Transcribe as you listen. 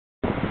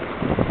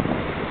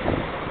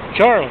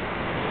Charlie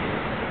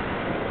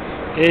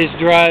is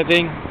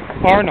driving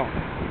Arnold.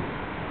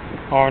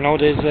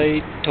 Arnold is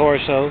a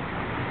torso,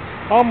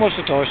 almost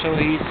a torso.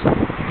 He's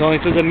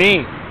going through the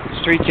mean,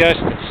 street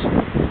justice,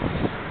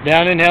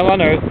 down in hell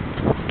on earth,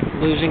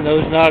 losing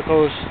those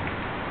knuckles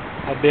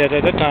a bit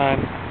at a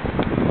time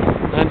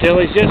until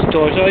he's just a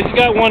torso. He's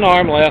got one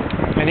arm left,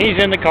 and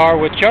he's in the car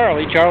with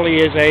Charlie. Charlie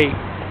is a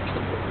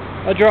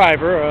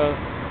driver,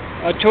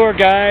 a tour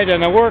guide,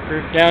 and a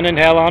worker down in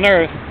hell on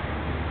earth.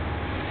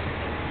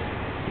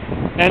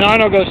 And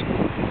Arnold goes,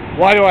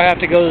 "Why do I have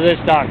to go to this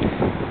doctor?"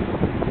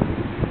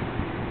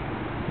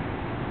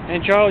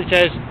 And Charlie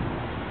says,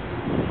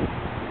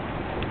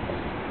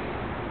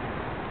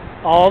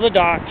 "All the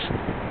docs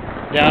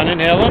down in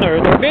hell on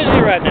earth are busy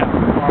right now,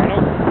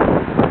 Arnold.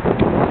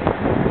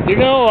 You're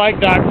going to like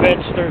Doc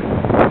Fetster,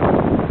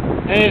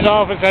 and his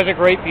office has a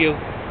great view.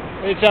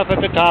 It's up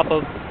at the top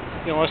of,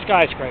 a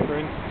skyscraper.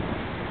 And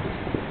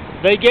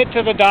they get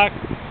to the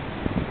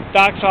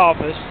doc's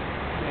office,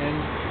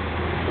 and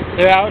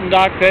they're out in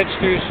Doc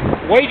Fetster's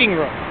waiting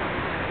room.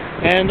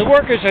 And the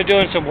workers are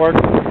doing some work.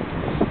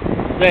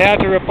 They have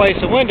to replace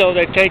the window.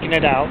 They've taken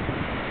it out.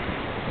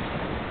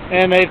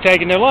 And they've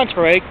taken their lunch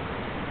break.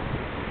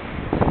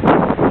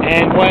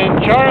 And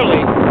when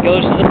Charlie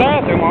goes to the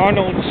bathroom,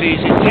 Arnold sees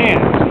his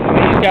hands.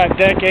 He's got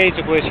decades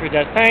of whisker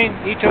death pain.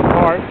 He took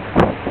part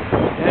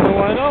in the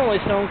one and only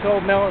Stone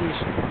Cold Melton's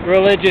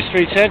religious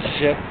street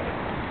censorship.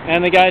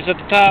 And the guys at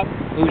the top,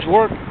 whose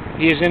work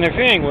he is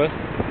interfering with,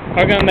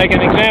 are going to make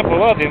an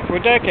example of him for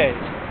decades.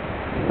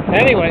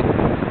 Anyway,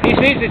 he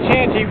sees a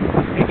chance. He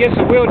gets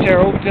the wheelchair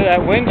over to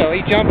that window.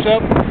 He jumps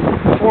up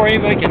before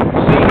anybody can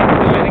see him,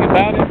 do anything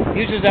about it.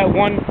 Uses that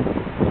one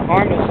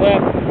arm that's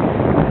left.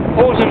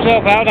 Pulls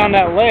himself out on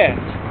that ledge.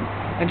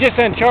 And just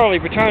then Charlie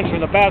returns from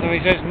the bathroom.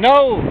 He says,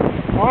 "No,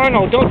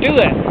 Arnold, don't do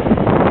that."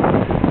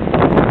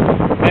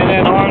 And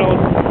then Arnold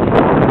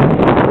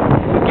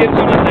gives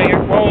him the finger.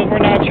 Well, we're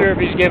not sure if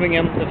he's giving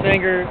him the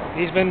finger.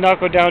 He's been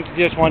knuckled down to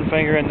just one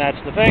finger, and that's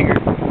the finger.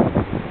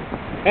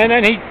 And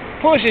then he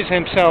pushes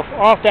himself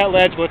off that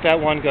ledge with that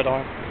one good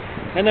arm.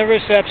 And the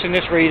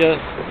receptionist, Rita,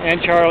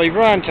 and Charlie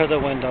run to the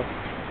window.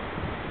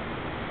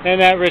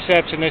 And that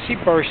receptionist, he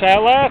bursts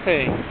out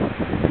laughing.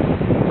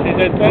 She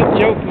said, "That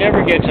joke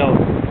never gets old."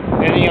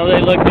 And, they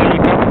look down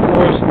a couple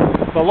floors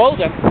below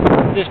them,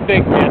 this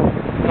big man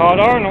called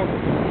Arnold.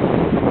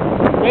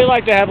 They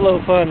like to have a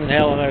little fun in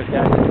hell on earth,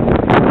 guys.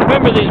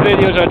 Remember, these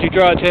videos are to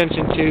draw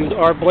attention to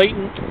our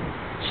blatant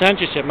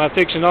censorship. My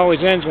fiction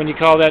always ends when you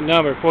call that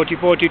number,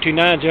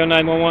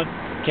 424-229-0911.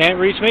 Can't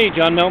reach me,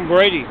 John Milton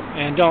Brady,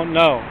 and don't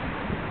know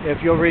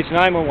if you'll reach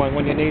 911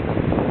 when you need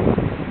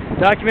them.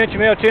 Document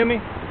your mail to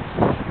me,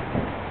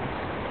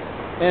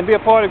 and be a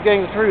part of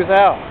getting the truth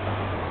out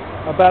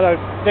about a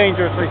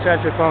dangerously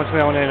censored phone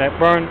smell on the internet.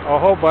 Burn a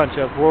whole bunch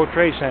of World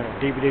Trade Center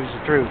DVDs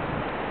of truth,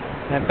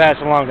 and pass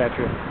along that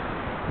truth.